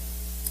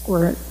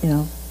 Where,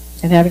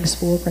 and having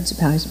spoiled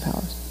principalities and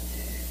powers,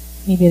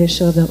 he made a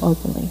show of them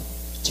openly,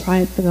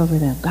 triumphing over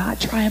them.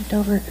 God triumphed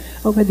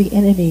over the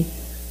enemy.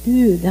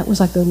 Dude, that was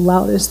like the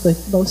loudest, the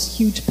most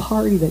huge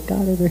party that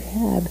God ever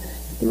had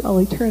through all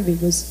eternity,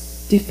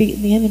 was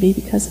defeating the enemy,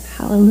 because,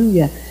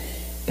 hallelujah,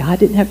 God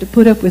didn't have to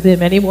put up with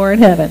him anymore in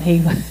heaven.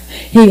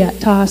 He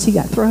got tossed, he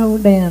got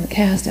thrown down,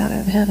 cast out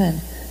of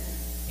heaven.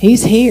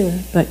 He's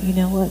here, but you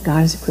know what? God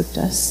has equipped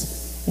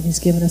us, and he's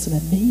given us an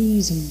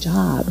amazing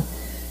job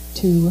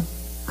to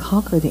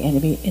conquer the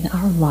enemy in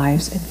our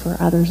lives and for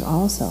others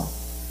also.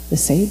 The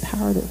same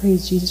power that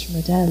raised Jesus from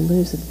the dead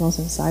lives and dwells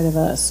inside of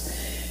us.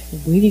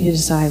 We need to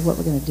decide what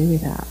we're going to do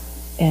with that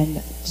and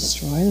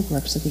destroy the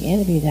works of the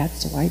enemy.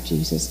 That's why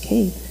Jesus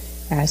came.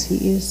 As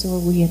he is, so are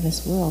we in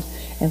this world.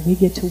 And we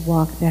get to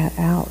walk that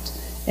out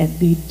and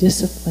be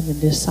disciplined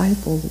and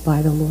discipled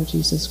by the Lord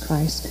Jesus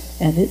Christ.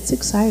 And it's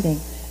exciting.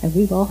 And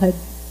we've all had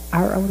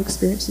our own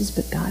experiences,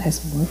 but God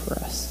has more for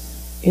us.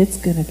 It's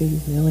going to be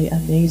really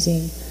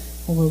amazing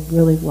when we're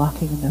really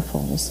walking in the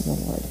fullness of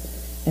the Lord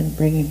and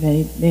bringing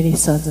many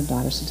sons and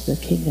daughters into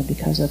the kingdom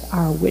because of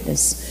our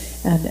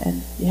witness.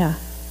 And yeah,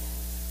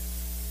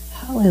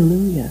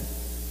 hallelujah.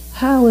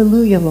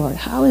 Hallelujah, Lord.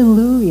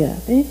 Hallelujah.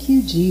 Thank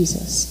you,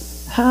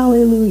 Jesus.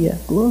 Hallelujah.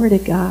 Glory to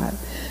God.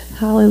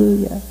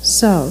 Hallelujah.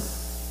 So,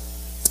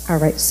 all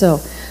right,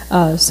 so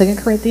 2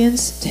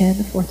 Corinthians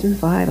 10, 4 through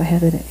 5, I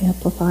have it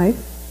amplified.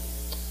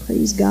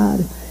 Praise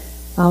God.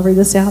 I'll read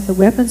this out. The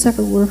weapons of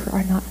our warfare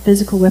are not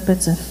physical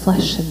weapons of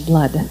flesh and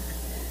blood,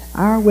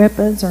 Our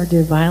weapons are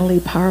divinely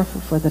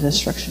powerful for the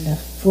destruction of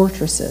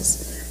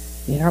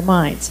fortresses in our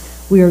minds.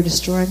 We are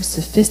destroying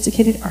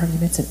sophisticated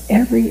arguments and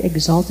every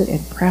exalted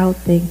and proud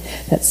thing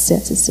that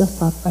sets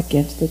itself up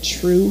against the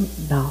true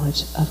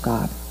knowledge of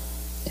God.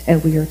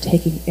 And we are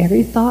taking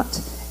every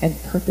thought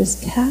and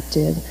purpose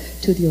captive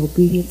to the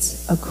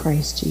obedience of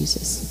Christ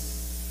Jesus.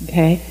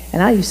 Okay?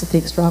 And I used to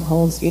think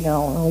strongholds, we've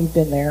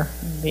been there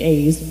in the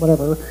 80s and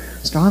whatever.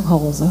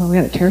 Strongholds, we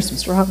got to tear some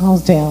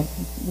strongholds down.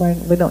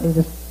 We don't need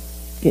to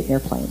get in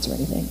airplanes or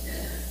anything.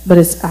 But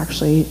it's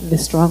actually the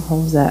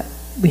strongholds that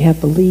we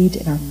have believed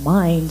in our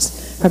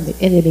minds from the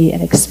enemy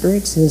and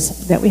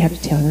experiences that we have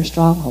to tear their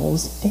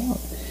strongholds down.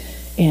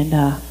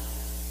 And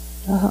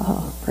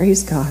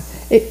praise God.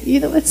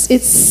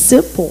 It's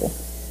simple.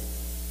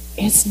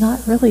 It's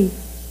not really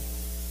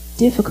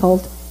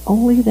difficult,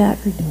 only that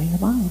renewing the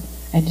mind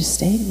and just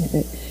staying with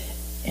it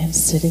and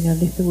sitting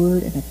underneath the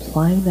word and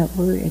applying that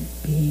word and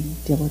being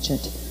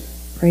diligent.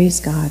 Praise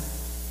God.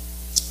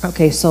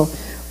 Okay, so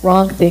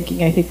wrong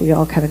thinking. I think we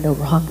all kind of know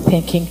wrong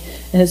thinking.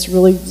 And it's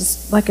really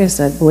just, like I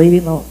said,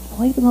 believing the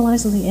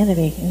lies of the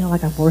enemy.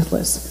 Like I'm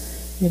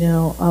worthless.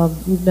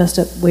 You've messed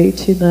up way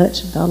too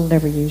much and God will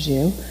never use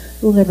you.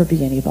 You'll never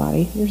be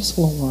anybody. You're just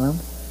a little worm.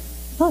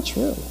 Not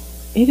true.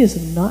 It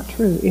is not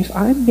true. If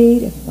I'm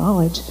made in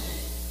knowledge,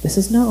 this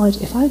is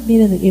knowledge. If I'm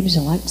made in the image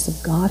and likeness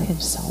of God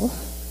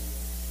himself,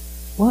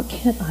 what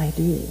can I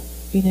do?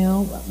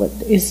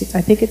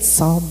 I think it's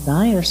Psalm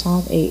 9 or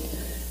Psalm 8.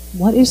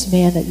 What is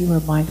man that you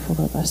are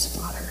mindful of us,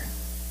 Father?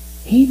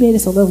 He made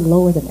us a little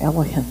lower than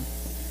Elohim.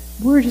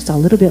 We're just a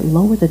little bit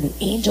lower than the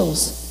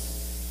angels.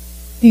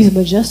 These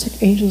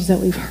majestic angels that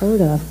we've heard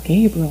of,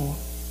 Gabriel,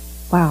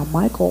 wow,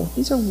 Michael,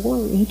 these are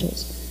warrior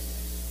angels.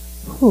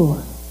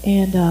 Whew.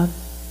 And,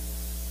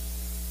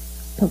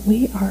 but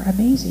we are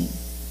amazing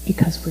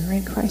because we're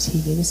in Christ.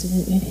 He made us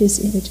in his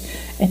image.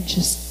 And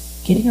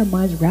just getting our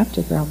minds wrapped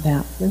around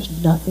that,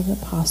 there's nothing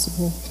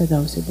impossible for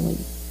those who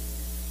believe.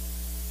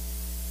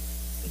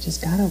 We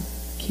just got to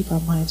keep our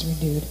minds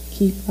renewed,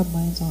 keep our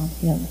minds on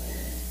him.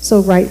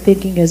 So right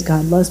thinking is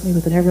God loves me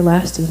with an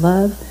everlasting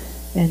love,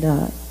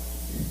 and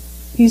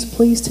he's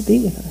pleased to be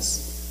with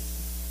us.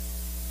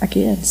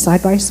 Again,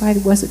 side by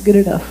side wasn't good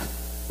enough.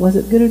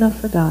 Wasn't good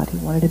enough for God. He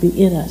wanted to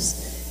be in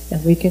us.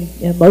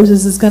 And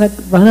Moses is going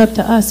to run up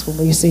to us when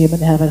we see him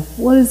in heaven.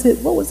 What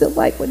was it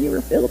like when you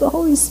were filled with the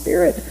Holy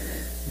Spirit?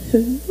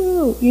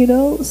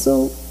 Whoa,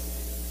 so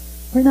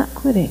we're not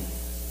quitting.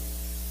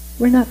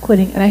 We're not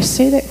quitting. And I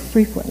say that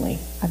frequently.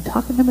 I'm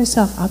talking to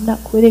myself. I'm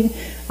not quitting.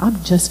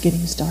 I'm just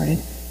getting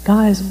started.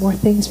 God has more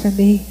things for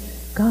me.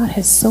 God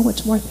has so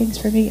much more things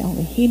for me.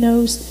 Only he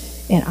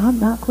knows. And I'm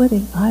not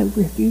quitting. I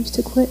refuse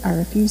to quit. I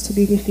refuse to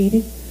be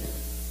defeated.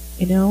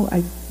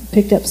 I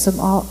picked up some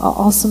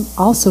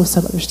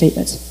other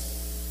statements.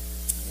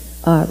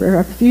 I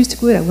refuse to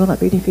quit. I will not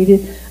be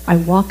defeated. I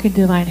walk in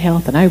divine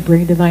health and I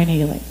bring divine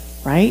healing.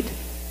 Right?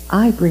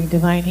 I bring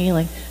divine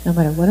healing no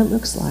matter what it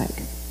looks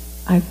like.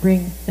 I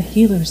bring the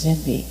healers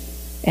in me.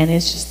 And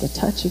it's just a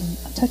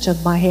touch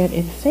of my hand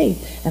in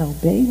faith and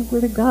obeying the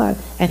word of God.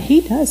 And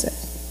he does it.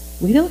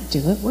 We don't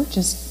do it. We're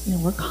just,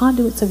 we're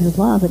conduits of his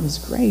love and his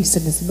grace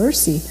and his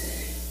mercy.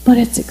 But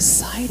it's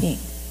exciting.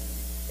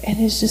 And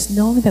it's just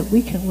knowing that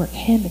we can work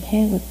hand in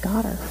hand with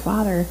God our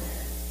Father,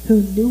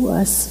 who knew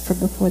us from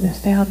before the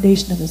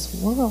foundation of this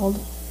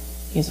world.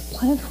 He has a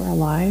plan for our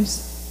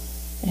lives.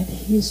 And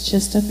he's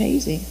just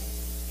amazing.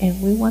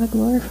 And we want to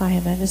glorify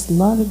him and just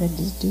love him and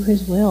just do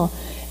his will.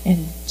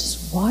 And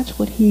just watch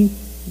what he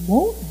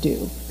won't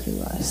do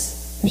through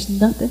us. There's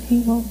nothing he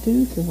won't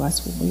do through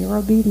us when we are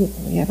obedient,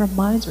 when we have our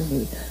minds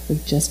renewed.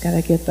 We've just got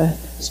to get the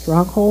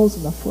strongholds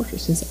and the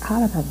fortresses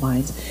out of our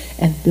minds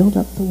and build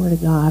up the word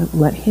of God.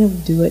 Let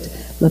him do it.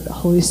 Let the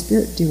Holy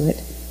Spirit do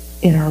it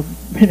in our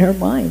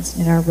minds,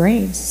 in our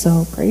brains.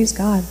 So praise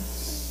God.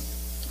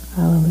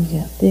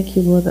 Hallelujah. Thank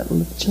you, Lord, that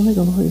the joy of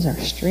the Lord is our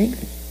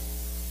strength.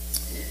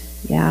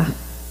 Yeah.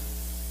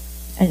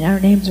 And our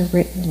names are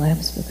written in the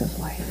Lamb's Book of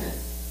Life.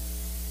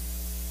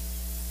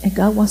 And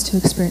God wants to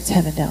experience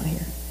heaven down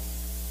here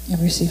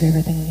and receive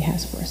everything that he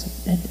has for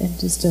us. And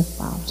just to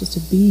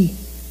be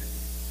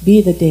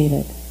the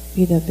David,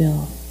 be the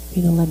Bill,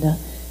 be the Linda,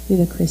 be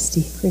the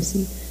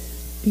Chrissy,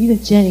 be the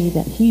Jenny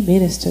that he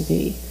made us to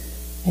be.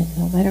 And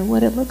no matter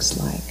what it looks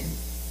like,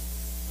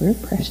 we're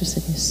precious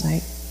in his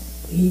sight.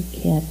 We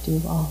can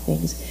do all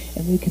things,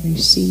 and we can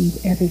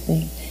receive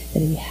everything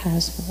that he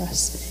has for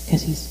us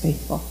because he's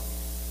faithful.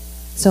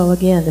 So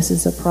again, this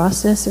is a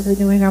process of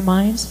renewing our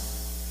minds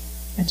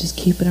and just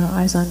keeping our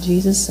eyes on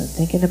Jesus and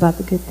thinking about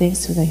the good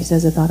things that he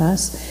says about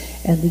us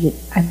and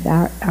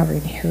our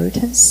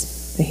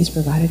inheritance that he's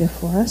provided it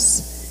for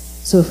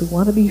us. So if we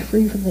want to be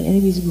free from the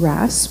enemy's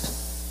grasp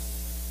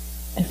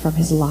and from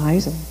his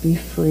lies and be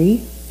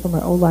free from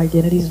our old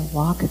identities and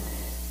walk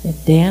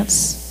and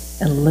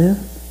dance and live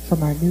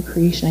from our new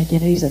creation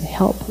identities and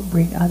help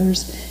bring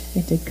others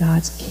into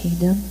God's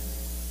kingdom,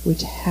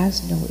 which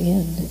has no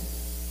end,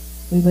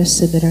 we must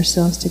submit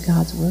ourselves to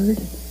God's word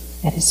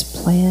and his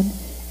plan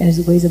and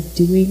his ways of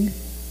doing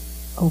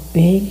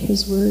obeying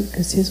his word,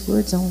 because his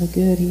word's only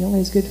good. He only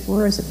is good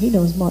for us, and he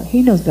knows more.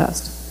 He knows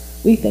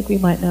best. We think we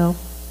might know.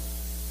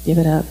 Give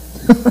it up.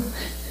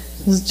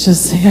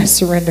 Just say, I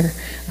surrender.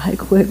 I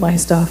quit my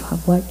stuff.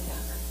 I'm like,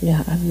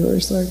 yeah, I'm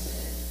yours, Lord.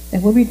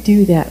 And when we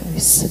do that, we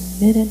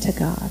submit into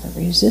God and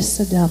resist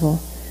the devil,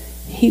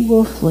 he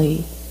will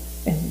flee,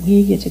 and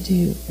we get to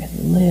do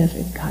and live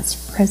in God's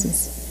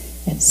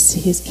presence and see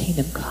his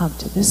kingdom come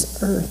to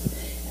this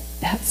earth.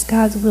 That's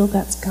God's will.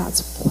 That's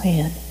God's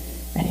plan.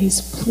 And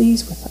he's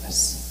pleased with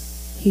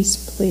us.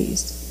 He's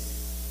pleased.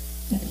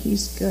 And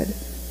he's good.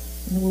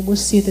 And we'll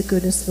see the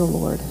goodness of the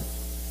Lord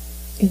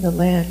in the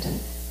land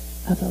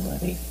of the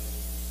living.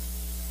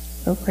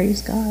 So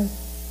praise God.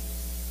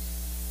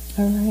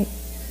 All right.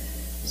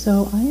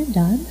 So I am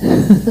done.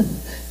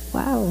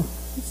 Wow.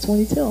 It's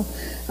 22.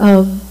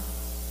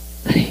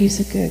 He's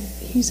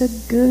a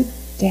good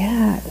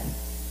dad.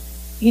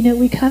 You know,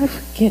 we kind of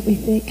forget, we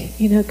think,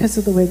 you know, because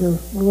of the way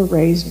we were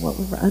raised and what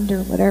we were under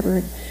and whatever,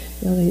 and,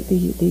 you know,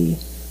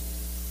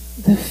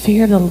 the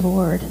fear of the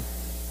Lord,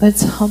 but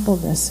it's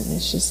humbleness, and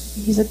it's just,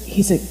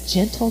 he's a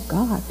gentle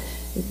God.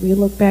 If we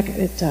look back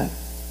at 1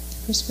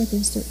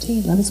 Corinthians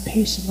 13, love is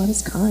patient, love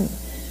is kind.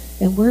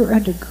 And we're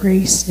under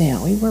grace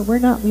now. We're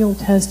not in the Old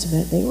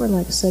Testament. They were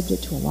like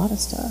subject to a lot of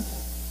stuff.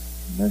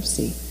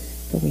 Mercy.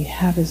 But we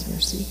have his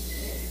mercy.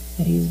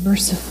 And he's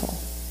merciful.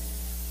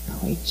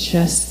 But we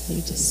just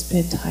need to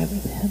spend time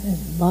with him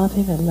and love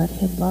him and let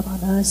him love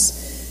on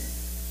us.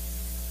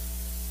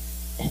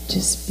 And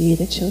just be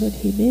the children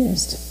he made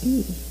us to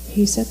be.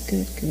 He's a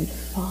good, good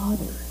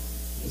father.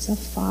 He's a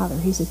father.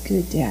 He's a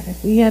good dad.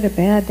 If we had a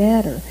bad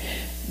dad, or,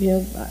 you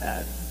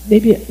know,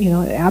 maybe, you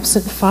know, an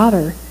absent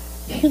father,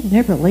 he'll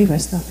never leave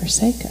us nor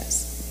forsake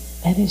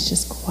us. And it's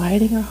just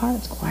quieting our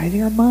hearts,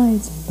 quieting our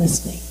minds, and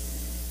listening.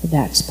 And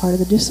that's part of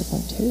the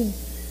discipline too.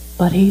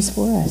 But he's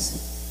for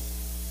us.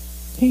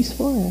 He's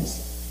for us.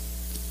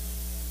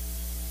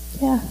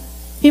 Yeah.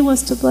 He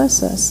wants to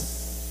bless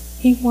us.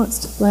 He wants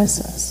to bless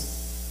us.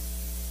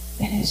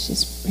 And it's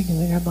just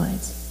renewing our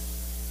minds.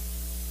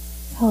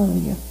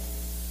 Hallelujah.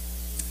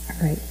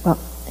 All right. Well,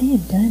 I am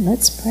done.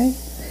 Let's pray.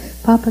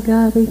 Papa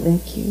God, we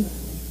thank you.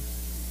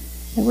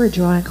 And we're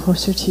drawing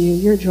closer to you.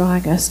 You're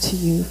drawing us to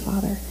you,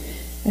 Father.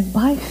 And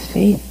by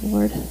faith,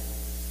 Lord,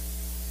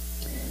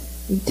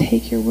 we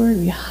take your word,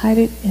 we hide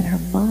it in our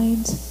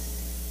minds,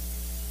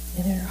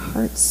 in our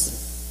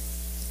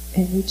hearts,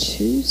 and we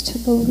choose to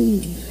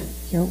believe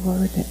your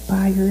word, that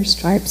by your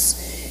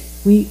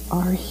stripes we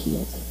are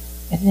healed,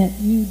 and that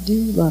you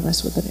do love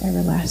us with an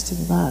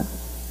everlasting love.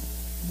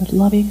 With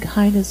loving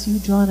kindness,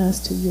 you've drawn us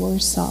to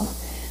yourself.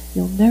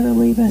 You'll never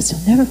leave us.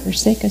 You'll never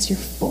forsake us. You're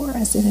for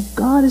us. And if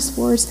God is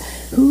for us,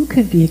 who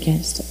can be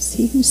against us?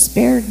 He who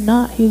spared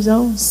not his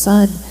own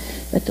son,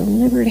 but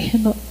delivered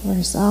him up for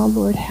us. Ah,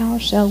 Lord, how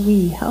shall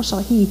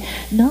he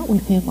not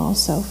with him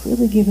also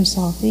freely give us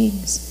all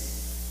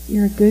things?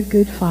 You're a good,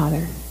 good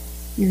Father.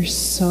 You're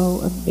so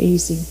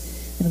amazing.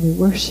 And we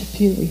worship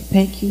you. We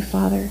thank you,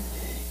 Father.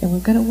 And we're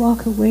going to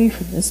walk away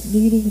from this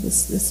meeting,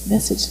 this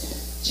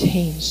message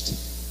changed.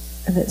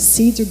 And that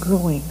seeds are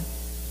growing.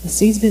 The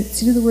seed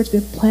of the word's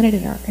been planted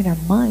in our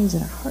minds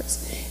and our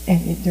hearts,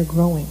 and they're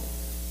growing.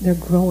 They're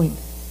growing.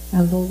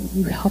 And Lord,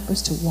 you help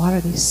us to water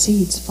these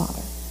seeds,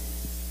 Father,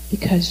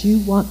 because you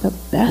want the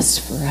best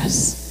for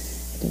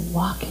us, and to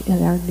walk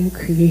in our new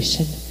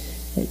creation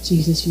that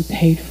Jesus you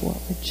paid for.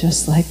 We're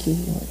just like you,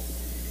 Lord.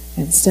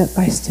 And step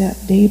by step,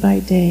 day by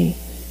day,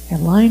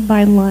 and line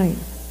by line,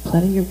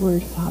 planting your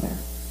word, Father.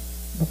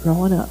 We're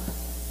growing up.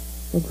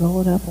 We're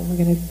growing up, and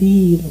we're going to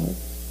be, Lord,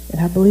 and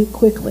I believe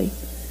quickly,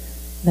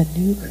 the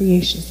new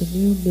creations, the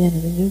new men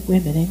and the new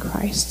women in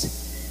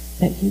Christ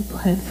that you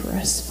planned for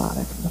us,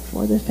 Father, from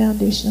before the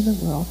foundation of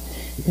the world.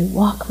 We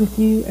walk with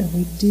you and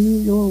we do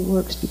your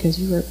works because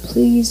you are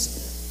pleased.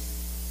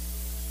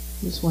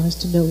 You just want us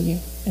to know you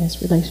and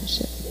this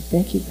relationship. We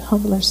thank you. We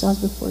humble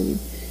ourselves before you.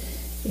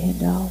 And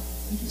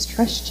we just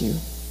trust you.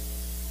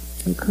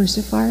 We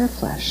crucify our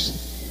flesh.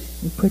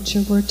 We put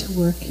your word to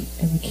work,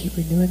 and we keep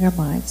renewing our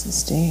minds and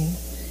staying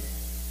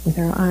with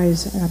our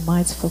eyes and our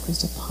minds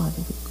focused upon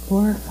you. We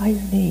glorify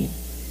your name.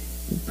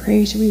 We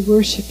praise you. We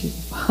worship you.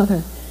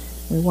 Father,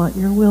 we want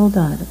your will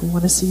done. We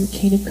want to see your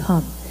kingdom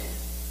come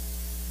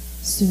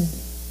soon.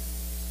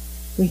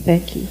 We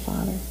thank you,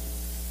 Father.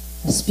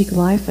 I speak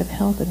life and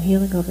health and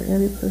healing over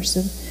every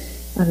person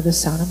under the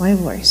sound of my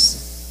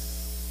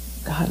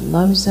voice. God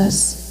loves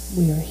us.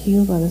 We are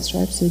healed by the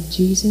stripes of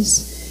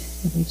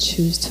Jesus, and we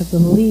choose to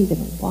believe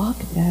and walk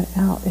that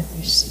out and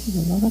receive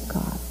the love of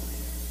God.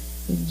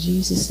 In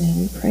Jesus' name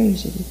we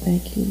praise you. We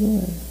thank you,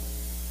 Lord.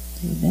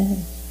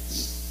 Amen.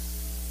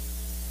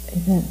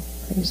 Amen.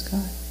 Praise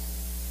God.